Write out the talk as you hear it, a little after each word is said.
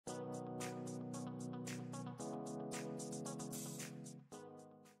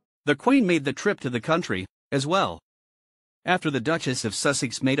The Queen made the trip to the country, as well. After the Duchess of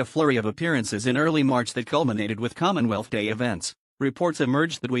Sussex made a flurry of appearances in early March that culminated with Commonwealth Day events, reports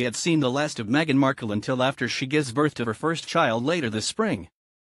emerged that we had seen the last of Meghan Markle until after she gives birth to her first child later this spring.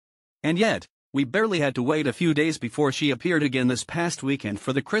 And yet, we barely had to wait a few days before she appeared again this past weekend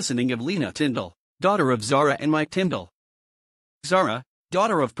for the christening of Lena Tindall, daughter of Zara and Mike Tindall. Zara,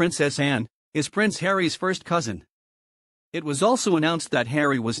 daughter of Princess Anne, is Prince Harry's first cousin. It was also announced that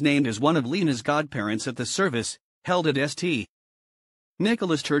Harry was named as one of Lena's godparents at the service, held at St.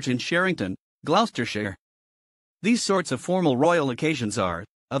 Nicholas Church in Sherrington, Gloucestershire. These sorts of formal royal occasions are,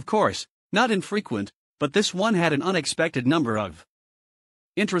 of course, not infrequent, but this one had an unexpected number of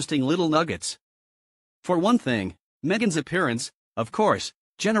interesting little nuggets. For one thing, Meghan's appearance, of course,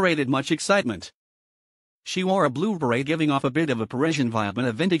 generated much excitement. She wore a blue beret giving off a bit of a Parisian vibe and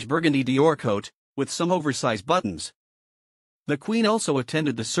a vintage burgundy Dior coat, with some oversized buttons. The Queen also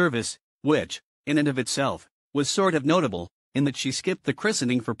attended the service, which, in and of itself, was sort of notable, in that she skipped the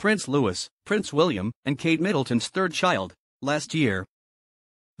christening for Prince Louis, Prince William, and Kate Middleton's third child, last year.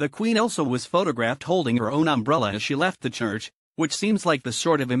 The Queen also was photographed holding her own umbrella as she left the church, which seems like the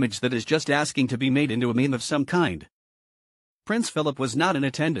sort of image that is just asking to be made into a meme of some kind. Prince Philip was not in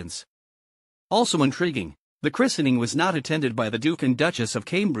attendance. Also intriguing, the christening was not attended by the Duke and Duchess of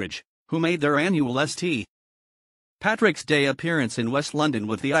Cambridge, who made their annual St. Patrick's Day appearance in West London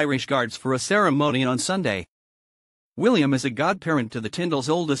with the Irish Guards for a ceremony on Sunday. William is a godparent to the Tindalls'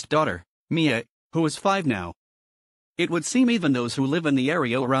 oldest daughter, Mia, who is 5 now. It would seem even those who live in the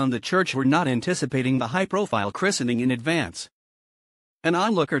area around the church were not anticipating the high-profile christening in advance. An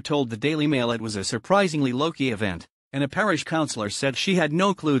onlooker told the Daily Mail it was a surprisingly low-key event, and a parish councillor said she had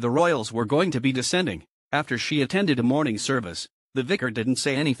no clue the royals were going to be descending. After she attended a morning service, the vicar didn't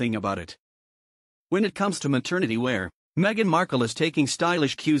say anything about it. When it comes to maternity wear, Meghan Markle is taking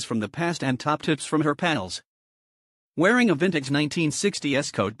stylish cues from the past and top tips from her pals. Wearing a vintage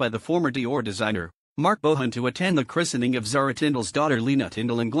 1960s coat by the former Dior designer, Mark Bohan to attend the christening of Zara Tindall's daughter Lena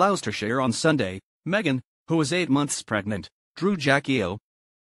Tindall in Gloucestershire on Sunday, Meghan, who was 8 months pregnant, drew Jackie O.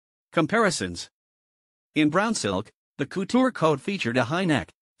 comparisons. In brown silk, the couture coat featured a high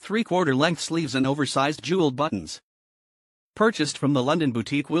neck, 3/4-length sleeves and oversized jeweled buttons. Purchased from the London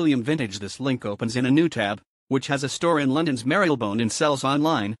boutique William Vintage, this link opens in a new tab, which has a store in London's Marylebone and sells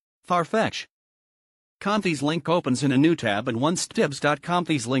online, Farfetch. Comfy's link opens in a new tab and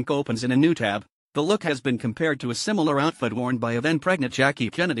onestibs.comfy's link opens in a new tab. The look has been compared to a similar outfit worn by a then-pregnant Jackie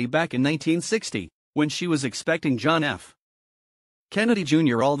Kennedy back in 1960, when she was expecting John F. Kennedy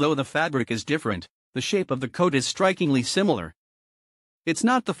Jr. Although the fabric is different, the shape of the coat is strikingly similar. It's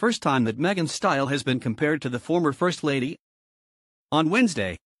not the first time that Meghan's style has been compared to the former First Lady. On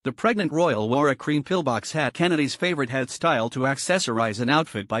Wednesday, the pregnant royal wore a cream pillbox hat, Kennedy's favorite hat style, to accessorize an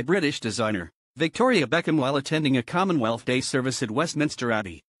outfit by British designer Victoria Beckham while attending a Commonwealth Day service at Westminster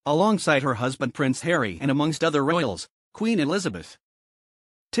Abbey, alongside her husband Prince Harry and amongst other royals, Queen Elizabeth.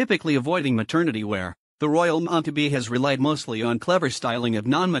 Typically avoiding maternity wear, the royal mom-to-be has relied mostly on clever styling of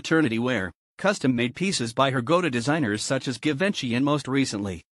non-maternity wear, custom-made pieces by her go-to designers such as Givenchy and most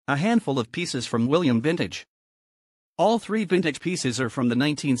recently, a handful of pieces from William Vintage. All 3 vintage pieces are from the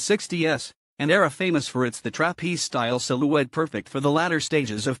 1960s, an era famous for its trapeze-style silhouette perfect for the latter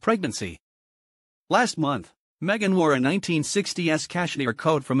stages of pregnancy. Last month, Meghan wore a 1960s cashmere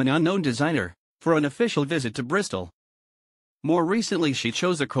coat from an unknown designer, for an official visit to Bristol. More recently she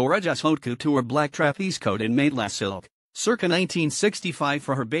chose a courageous haute couture black trapeze coat in Maidlass silk, circa 1965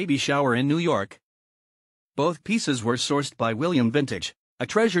 for her baby shower in New York. Both pieces were sourced by William Vintage, a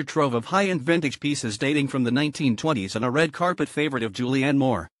treasure trove of high-end vintage pieces dating from the 1920s and a red carpet favorite of Julianne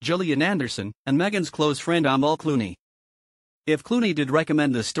Moore, Gillian Anderson, and Meghan's close friend Amal Clooney. If Clooney did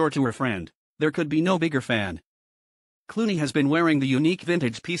recommend the store to her friend, there could be no bigger fan. Clooney has been wearing the unique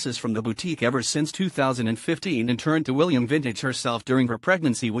vintage pieces from the boutique ever since 2015 and turned to William Vintage herself during her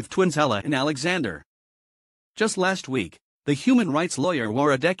pregnancy with twins Ella and Alexander. Just last week, the human rights lawyer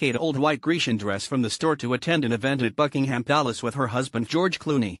wore a decade-old white Grecian dress from the store to attend an event at Buckingham Palace with her husband George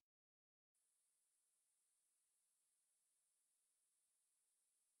Clooney.